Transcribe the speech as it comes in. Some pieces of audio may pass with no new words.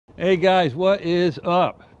Hey guys, what is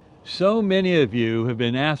up? So many of you have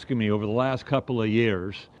been asking me over the last couple of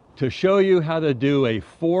years to show you how to do a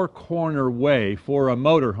four-corner way for a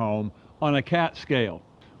motorhome on a cat scale.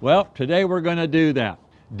 Well, today we're going to do that.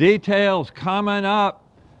 Details coming up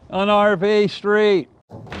on RV Street.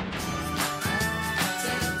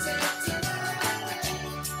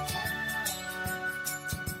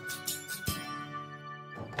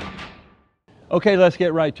 Okay, let's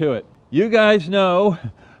get right to it. You guys know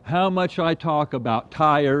how much I talk about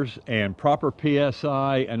tires and proper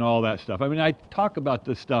PSI and all that stuff. I mean, I talk about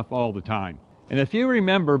this stuff all the time. And if you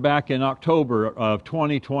remember back in October of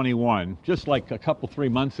 2021, just like three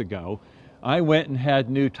months ago, I went and had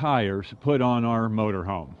new tires put on our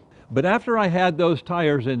motorhome. But after I had those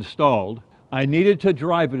tires installed, I needed to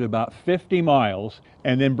drive it about 50 miles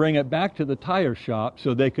and then bring it back to the tire shop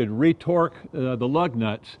so they could retorque the lug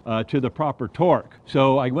nuts to the proper torque.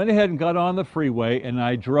 So I went ahead and got on the freeway and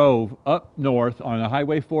I drove up north on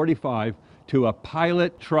Highway 45 to a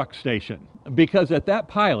Pilot truck station, because at that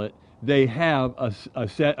Pilot they have a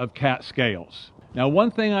set of cat scales. Now,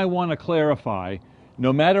 one thing I want to clarify,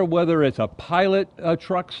 no matter whether it's a Pilot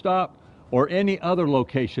truck stop or any other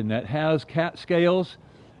location that has cat scales,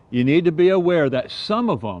 you need to be aware that some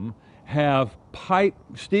of them have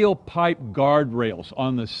steel pipe guardrails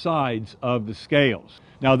on the sides of the scales.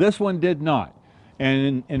 Now, this one did not.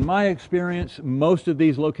 And in my experience, most of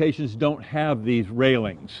these locations don't have these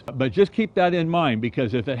railings. But just keep that in mind,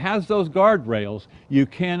 because if it has those guardrails, you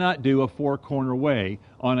cannot do a four-corner weigh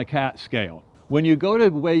on a cat scale. When you go to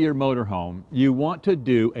weigh your motorhome, you want to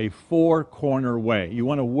do a four-corner weigh. You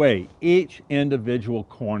want to weigh each individual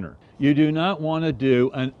corner. You do not want to do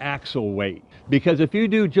an axle weight, because if you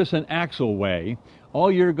do just an axle weigh,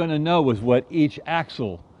 all you're going to know is what each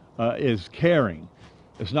axle is carrying.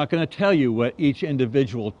 It's not going to tell you what each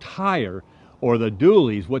individual tire or the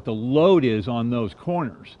dualies, what the load is on those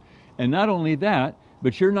corners. And not only that,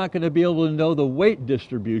 but you're not going to be able to know the weight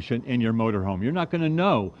distribution in your motorhome. You're not going to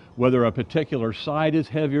know whether a particular side is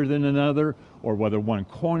heavier than another, or whether one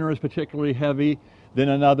corner is particularly heavy than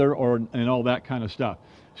another, and all that kind of stuff.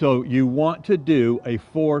 So you want to do a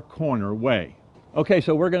four-corner weigh. Okay,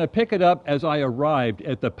 so we're going to pick it up as I arrived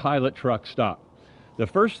at the Pilot truck stop. The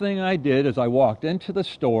first thing I did is I walked into the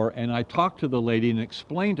store and I talked to the lady and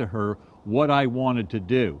explained to her what I wanted to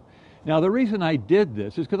do. Now, the reason I did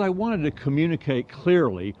this is because I wanted to communicate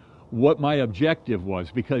clearly what my objective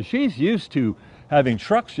was, because she's used to having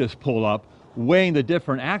trucks just pull up, weighing the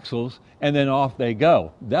different axles, and then off they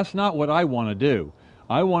go. That's not what I want to do.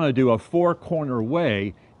 I want to do a four-corner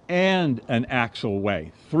weigh and an axle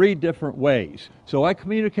weigh, 3 different ways. So I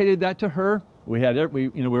communicated that to her. We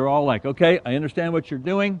were all like, okay, I understand what you're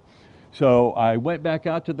doing. So I went back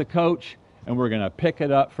out to the coach and we're going to pick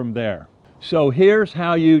it up from there. So here's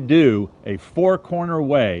how you do a four-corner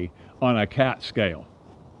weigh on a cat scale.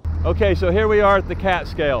 Okay, so here we are at the cat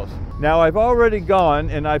scales. Now, I've already gone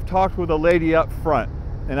and I've talked with a lady up front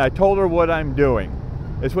and I told her what I'm doing.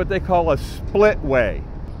 It's what they call a split weigh.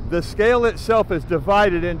 The scale itself is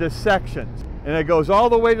divided into sections and it goes all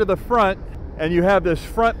the way to the front, and you have this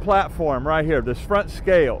front platform right here, this front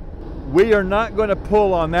scale. We are not going to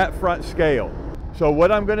pull on that front scale. So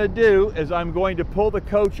what I'm going to do is I'm going to pull the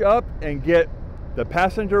coach up and get the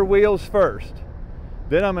passenger wheels first.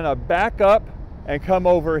 Then I'm going to back up and come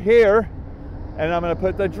over here, and I'm going to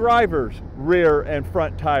put the driver's rear and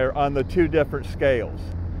front tire on the 2 different scales.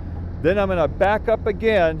 Then I'm going to back up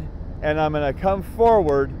again and I'm going to come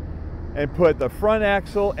forward and put the front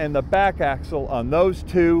axle and the back axle on those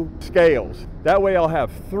 2 scales. That way I'll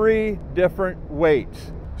have 3 different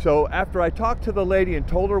weights. So after I talked to the lady and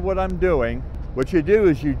told her what I'm doing, what you do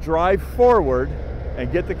is you drive forward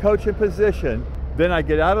and get the coach in position. Then I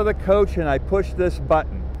get out of the coach and I push this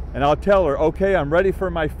button. And I'll tell her, okay, I'm ready for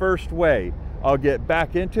my first weigh. I'll get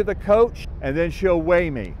back into the coach and then she'll weigh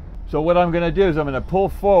me. So what I'm going to do is I'm going to pull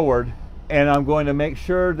forward and I'm going to make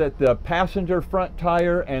sure that the passenger front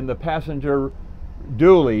tire and the passenger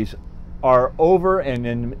dualies are over and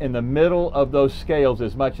in the middle of those scales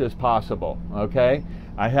as much as possible, okay?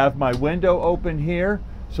 I have my window open here,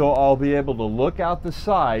 so I'll be able to look out the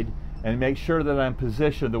side and make sure that I'm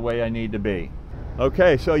positioned the way I need to be.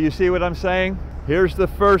 Okay, so you see what I'm saying? Here's the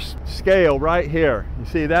first scale right here. You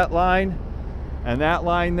see that line and that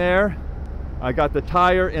line there? I got the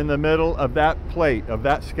tire in the middle of that plate, of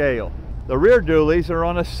that scale. The rear dualies are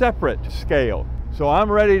on a separate scale. So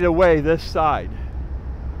I'm ready to weigh this side.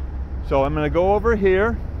 So I'm going to go over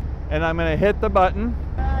here and I'm going to hit the button.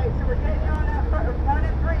 Alright, so we're getting on at 1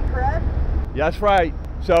 and 3, correct? That's right.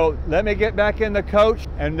 So let me get back in the coach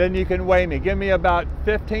and then you can weigh me. Give me about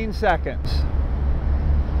 15 seconds.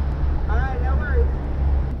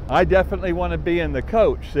 I definitely want to be in the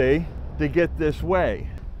coach, see, to get this weigh.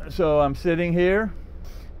 So I'm sitting here,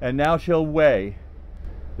 and now she'll weigh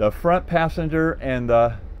the front passenger and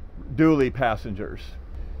the dually passengers.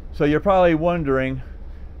 So you're probably wondering,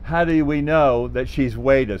 how do we know that she's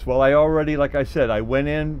weighed us? Well, I already, like I said, I went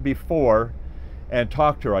in before and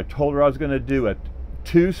talked to her. I told her I was going to do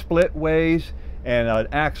 2 split weighs and an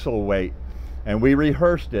axle weight, and we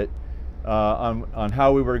rehearsed it on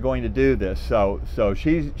how we were going to do this. So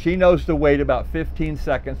she knows to wait about 15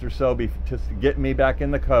 seconds or so to get me back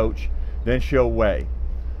in the coach, then she'll weigh.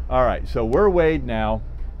 All right, so we're weighed now.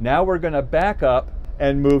 Now we're going to back up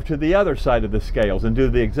and move to the other side of the scales and do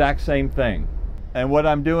the exact same thing. And what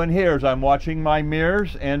I'm doing here is I'm watching my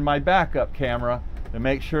mirrors and my backup camera to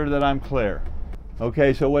make sure that I'm clear.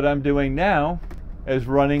 Okay, so what I'm doing now is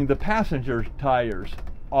running the passenger tires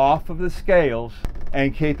off of the scales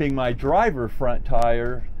and keeping my driver front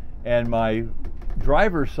tire and my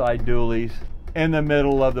driver's side dualies in the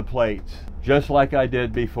middle of the plates, just like I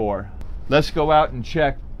did before. Let's go out and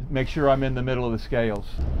check, make sure I'm in the middle of the scales.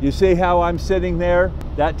 You see how I'm sitting there?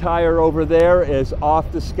 That tire over there is off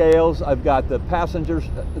the scales. I've got the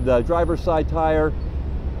driver's side tire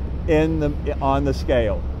on the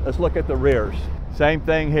scale. Let's look at the rears. Same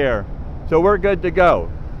thing here. So we're good to go.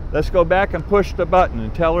 Let's go back and push the button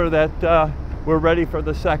and tell her that we're ready for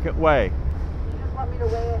the second weigh. You just want me to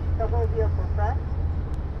weigh it the whole vehicle, correct?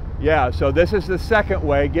 Yeah, so this is the second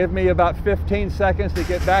weigh. Give me about 15 seconds to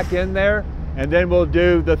get back in there, and then we'll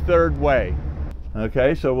do the third weigh.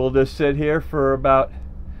 Okay, so we'll just sit here for about,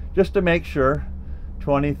 just to make sure,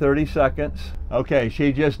 20-30 seconds. Okay,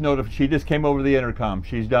 she just came over the intercom.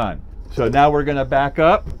 She's done. So now we're going to back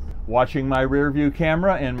up, watching my rear view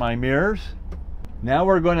camera and my mirrors. Now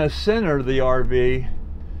we're going to center the RV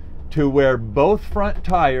to where both front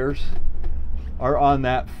tires are on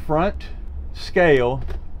that front scale,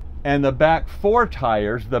 and the back 4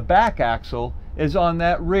 tires, the back axle, is on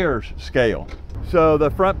that rear scale. So the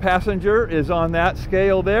front passenger is on that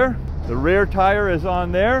scale there, the rear tire is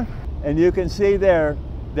on there, and you can see there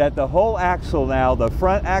that the whole axle now, the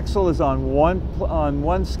front axle is on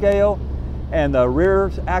one scale and the rear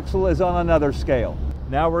axle is on another scale.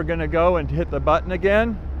 Now we're going to go and hit the button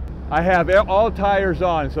again. I have all tires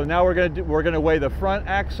on, so now we're going to weigh the front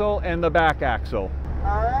axle and the back axle.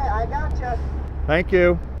 All right, I gotcha. Thank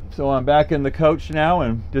you. So I'm back in the coach now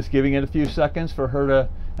and just giving it a few seconds for her to,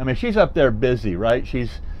 I mean, she's up there busy, right?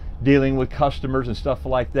 She's dealing with customers and stuff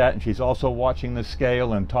like that, and she's also watching the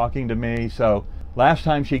scale and talking to me. So last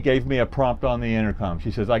time she gave me a prompt on the intercom.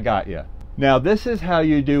 She says, I got you. Now this is how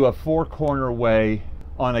you do a 4-corner weigh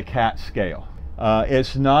on a CAT scale.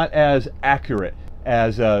 It's not as accurate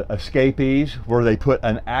as escapees, where they put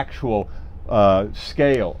an actual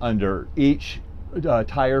scale under each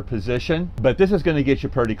tire position, but this is going to get you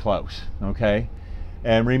pretty close. Okay,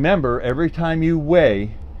 and remember, every time you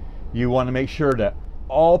weigh, you want to make sure that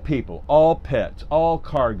all people, all pets, all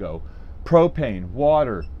cargo, propane,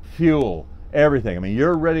 water, fuel, everything, I mean,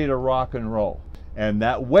 you're ready to rock and roll, and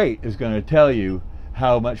that weight is going to tell you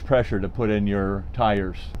how much pressure to put in your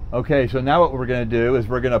tires. Okay, so now what we're going to do is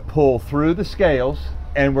we're going to pull through the scales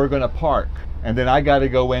and we're going to park, and then I got to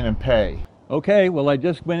go in and pay. Okay, well, I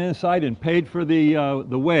just went inside and paid for the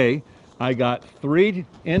weigh. I got 3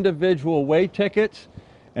 individual weigh tickets,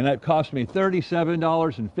 and that cost me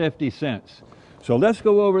 $37.50. So let's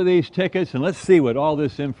go over these tickets and let's see what all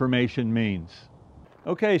this information means.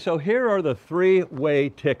 Okay, so here are the 3 weigh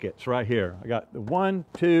tickets right here. I got the 1,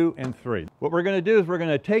 2, and 3. What we're going to do is we're going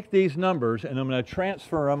to take these numbers and I'm going to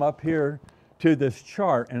transfer them up here to this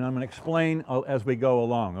chart, and I'm going to explain as we go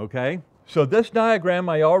along, okay? So this diagram,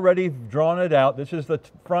 I already drawn it out. This is the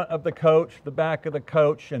front of the coach, the back of the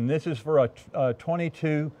coach, and this is for a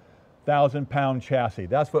 22,000-pound chassis.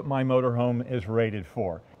 That's what my motorhome is rated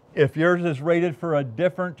for. If yours is rated for a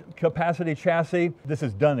different capacity chassis, this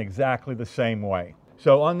is done exactly the same way.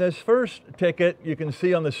 So on this first ticket, you can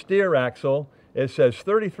see on the steer axle, it says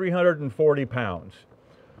 3,340 pounds.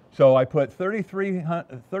 So I put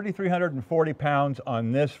 3,340 pounds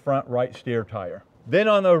on this front right steer tire. Then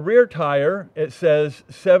on the rear tire, it says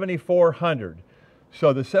 7,400.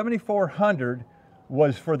 So the 7,400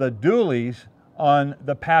 was for the dualies on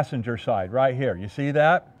the passenger side right here. You see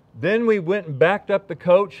that? Then we went and backed up the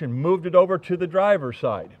coach and moved it over to the driver's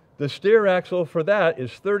side. The steer axle for that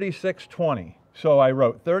is 3,620. So I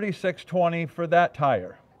wrote 3,620 for that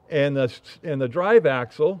tire. And the drive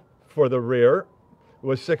axle for the rear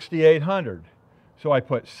was 6,800. So I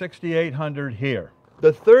put 6,800 here.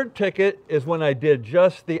 The third ticket is when I did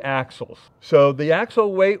just the axles. So the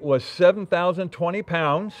axle weight was 7,020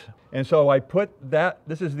 pounds. And so I put that,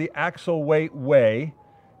 this is the axle weight weigh,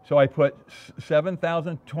 So I put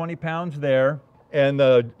 7,020 pounds there. And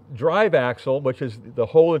the drive axle, which is the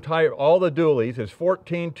whole entire, all the dualies, is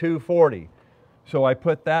 14,240. So I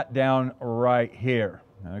put that down right here,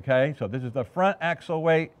 okay? So this is the front axle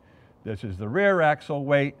weight, this is the rear axle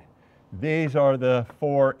weight. These are the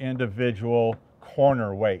 4 individual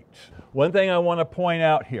corner weights. One thing I want to point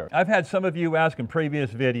out here, I've had some of you ask in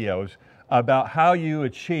previous videos about how you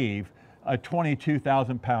achieve a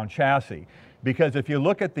 22,000 pound chassis. Because if you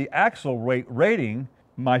look at the axle weight rating,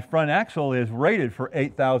 my front axle is rated for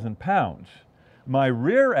 8,000 pounds. My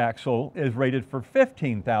rear axle is rated for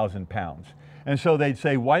 15,000 pounds. And so they'd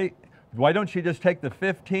say, why don't you just take the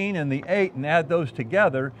 15 and the 8 and add those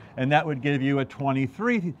together, and that would give you a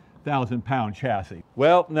 23,000 pound chassis.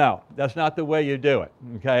 Well, no, that's not the way you do it,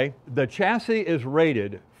 okay? The chassis is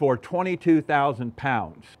rated for 22,000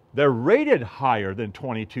 pounds. They're rated higher than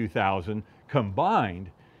 22,000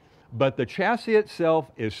 combined, but the chassis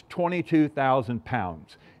itself is 22,000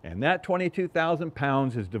 pounds. And that 22,000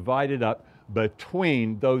 pounds is divided up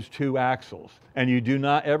between those 2 axles. And you do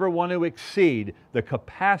not ever want to exceed the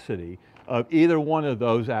capacity of either one of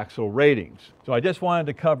those axle ratings. So I just wanted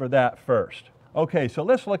to cover that first. Okay, so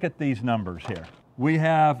let's look at these numbers here. We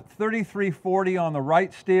have 3340 on the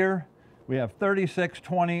right steer. We have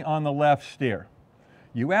 3620 on the left steer.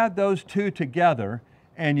 You add those 2 together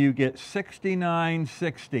and you get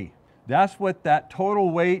 6960. That's what that total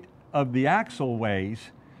weight of the axle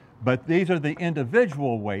weighs, but these are the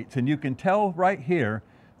individual weights, and you can tell right here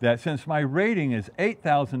that since my rating is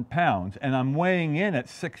 8,000 pounds and I'm weighing in at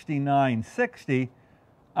 6960,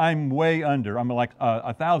 I'm way under. I'm like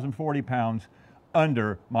 1,040 pounds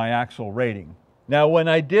under my axle rating. Now, when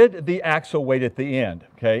I did the axle weight at the end,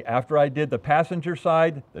 okay, after I did the passenger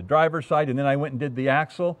side, the driver's side, and then I went and did the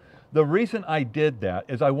axle, the reason I did that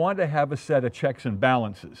is I wanted to have a set of checks and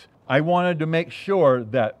balances. I wanted to make sure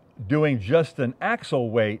that doing just an axle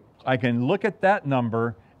weight, I can look at that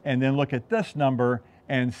number and then look at this number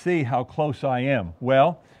and see how close I am.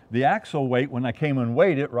 Well, the axle weight, when I came and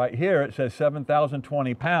weighed it right here, it says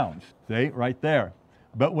 7,020 pounds. See, right there.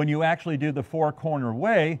 But when you actually do the 4 corner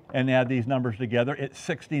weigh and add these numbers together, it's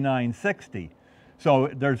 6960. So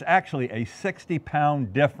there's actually a 60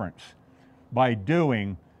 pound difference by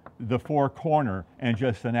doing the 4 corner and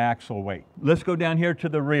just an axle weight. Let's go down here to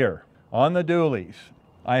the rear. On the dualies,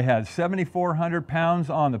 I had 7,400 pounds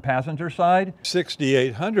on the passenger side,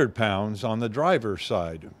 6,800 pounds on the driver's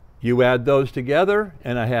side. You add those together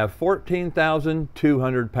and I have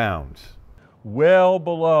 14,200 pounds. Well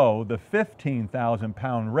below the 15,000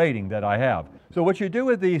 pound rating that I have. So what you do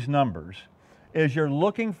with these numbers is you're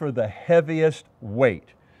looking for the heaviest weight.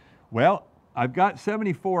 Well, I've got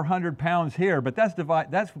 7,400 pounds here, but that's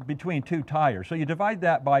between 2 tires. So you divide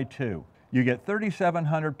that by 2. You get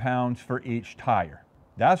 3,700 pounds for each tire.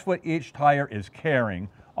 That's what each tire is carrying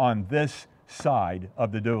on this side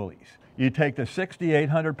of the dualies. You take the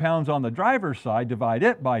 6,800 pounds on the driver's side, divide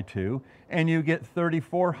it by 2, and you get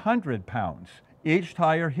 3,400 pounds. Each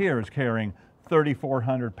tire here is carrying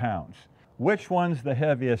 3,400 pounds. Which one's the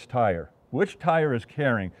heaviest tire? Which tire is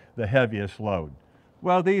carrying the heaviest load?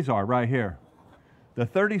 Well, these are right here. The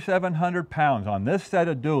 3,700 pounds on this set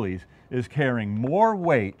of dualies is carrying more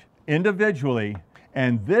weight individually,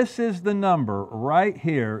 and this is the number right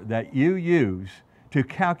here that you use to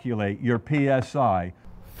calculate your PSI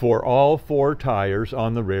for all 4 tires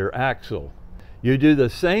on the rear axle. You do the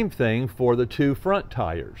same thing for the 2 front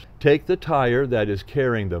tires. Take the tire that is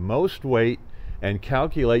carrying the most weight and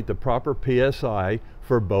calculate the proper PSI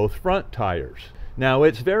for both front tires. Now,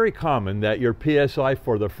 it's very common that your PSI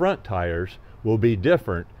for the front tires will be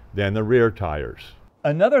different than the rear tires.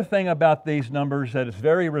 Another thing about these numbers that is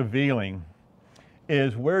very revealing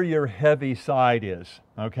is where your heavy side is,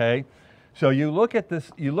 okay? So you look at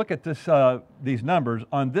this, these numbers.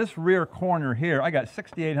 On this rear corner here, I got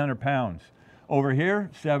 6,800 pounds. Over here,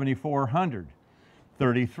 7,400,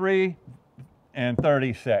 33, and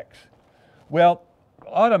 36. Well,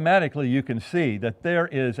 automatically you can see that there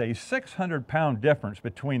is a 600 pound difference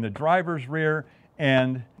between the driver's rear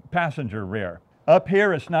and passenger rear. Up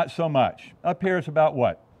here, it's not so much. Up here, it's about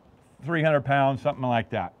what? 300 pounds, something like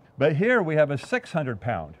that. But here we have a 600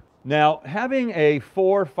 pound. Now, having a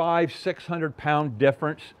 400, 500, 600 pound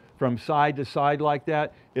difference from side to side like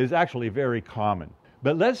that is actually very common.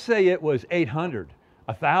 But let's say it was 800,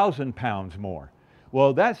 1,000 pounds more.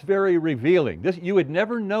 Well, that's very revealing. You would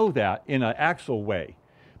never know that in an axle weigh.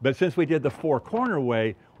 But since we did the 4 corner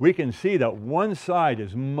weigh, we can see that one side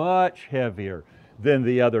is much heavier than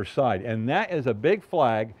the other side. And that is a big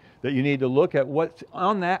flag that you need to look at what's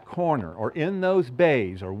on that corner or in those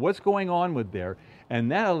bays or what's going on with there And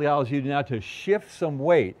that allows you now to shift some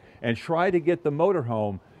weight and try to get the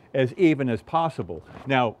motorhome as even as possible.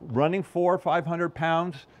 Now, running 400 or 500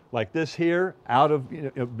 pounds like this here, out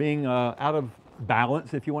of being out of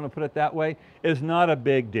balance, if you want to put it that way, is not a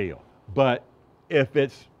big deal. But if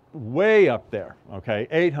it's way up there, okay,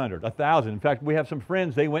 800, 1,000. In fact, we have some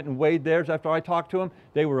friends, they went and weighed theirs after I talked to them.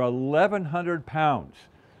 They were 1,100 pounds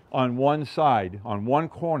on one side, on one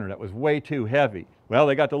corner. That was way too heavy. Well,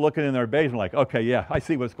 they got to looking in their basement like, okay, yeah, I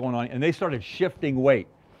see what's going on. And they started shifting weight.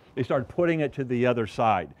 They started putting it to the other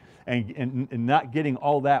side and not getting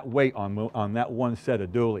all that weight on that one set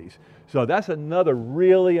of dualies. So that's another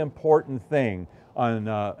really important thing on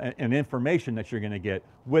and information that you're going to get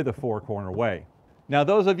with a four-corner weigh. Now,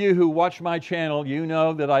 those of you who watch my channel, you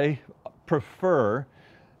know that I prefer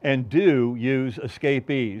and do use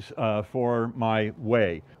escapees for my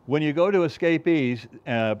weigh. When you go to escapees,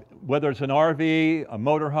 whether it's an RV, a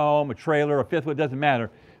motorhome, a trailer, a fifth wheel, it doesn't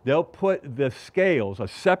matter, they'll put the scales, a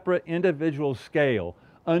separate individual scale,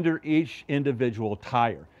 under each individual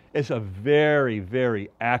tire. It's a very, very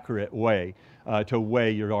accurate way to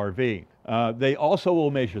weigh your RV. They also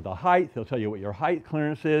will measure the height. They'll tell you what your height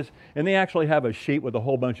clearance is, and they actually have a sheet with a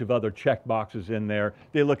whole bunch of other check boxes in there.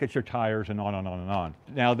 They look at your tires and on and on and on.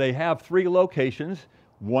 Now, they have 3 locations,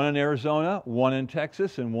 one in Arizona, one in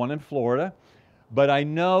Texas, and one in Florida. But I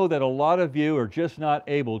know that a lot of you are just not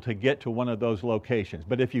able to get to one of those locations.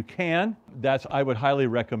 But if you can, I would highly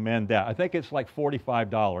recommend that. I think it's like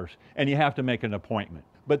 $45, and you have to make an appointment.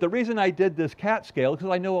 But the reason I did this CAT scale is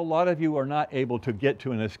because I know a lot of you are not able to get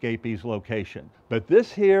to an escapee's location. But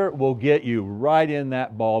this here will get you right in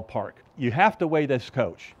that ballpark. You have to weigh this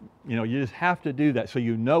coach. You know, you just have to do that so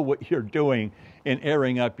you know what you're doing in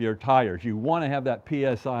airing up your tires. You want to have that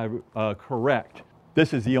PSI correct.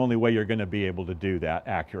 This is the only way you're going to be able to do that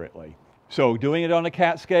accurately. So doing it on a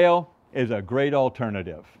CAT scale is a great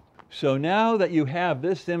alternative. So now that you have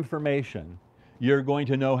this information, you're going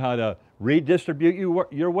to know how to redistribute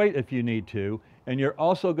your weight if you need to, and you're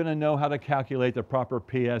also going to know how to calculate the proper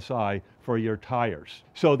PSI for your tires.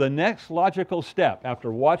 So the next logical step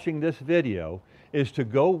after watching this video is to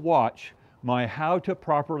go watch my How to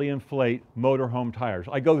Properly Inflate Motorhome Tires.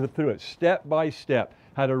 I go through it step by step,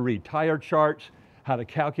 how to read tire charts, how to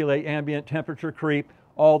calculate ambient temperature creep,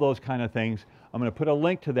 all those kind of things. I'm going to put a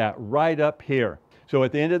link to that right up here. So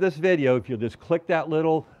at the end of this video, if you'll just click that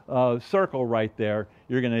little circle right there,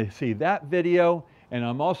 you're going to see that video, and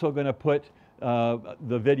I'm also going to put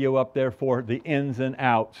the video up there for the ins and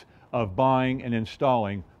outs of buying and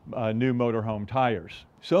installing new motorhome tires.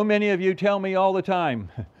 So many of you tell me all the time,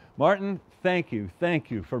 Martin, thank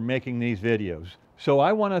you for making these videos. So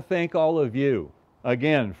I want to thank all of you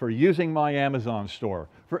again for using my Amazon store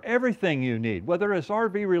for everything you need, whether it's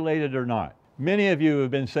RV related or not. Many of you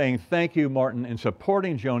have been saying thank you, Martin, and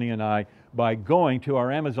supporting Joni and I by going to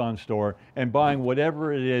our Amazon store and buying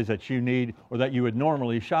whatever it is that you need or that you would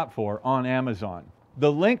normally shop for on Amazon.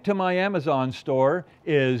 The link to my Amazon store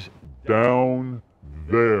is down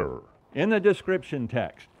there in the description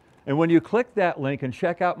text. And when you click that link and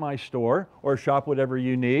check out my store or shop whatever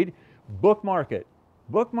you need, bookmark it.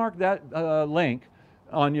 Bookmark that link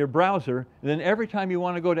on your browser, and then every time you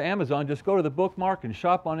want to go to Amazon, just go to the bookmark and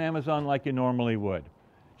shop on Amazon like you normally would.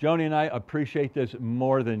 Joni and I appreciate this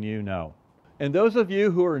more than you know. And those of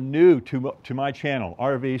you who are new to my channel,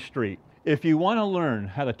 RV Street, if you want to learn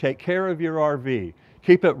how to take care of your RV,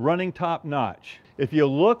 keep it running top notch, if you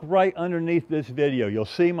look right underneath this video, you'll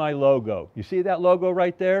see my logo. You see that logo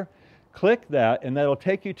right there? Click that, and that'll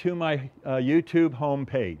take you to my YouTube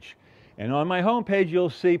homepage. And on my homepage, you'll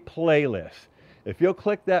see playlists. If you'll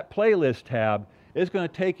click that playlist tab, it's going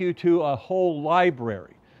to take you to a whole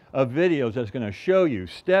library of videos that's going to show you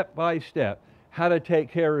step by step how to take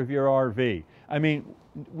care of your RV. I mean,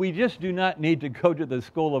 we just do not need to go to the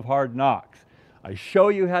School of Hard Knocks. I show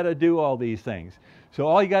you how to do all these things. So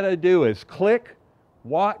all you got to do is click,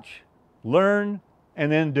 watch, learn,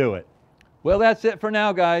 and then do it. Well, that's it for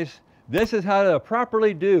now, guys. This is how to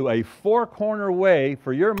properly do a four-corner weigh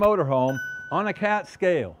for your motorhome on a CAT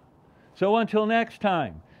scale. So until next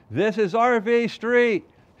time, this is RV Street.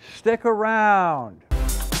 Stick around.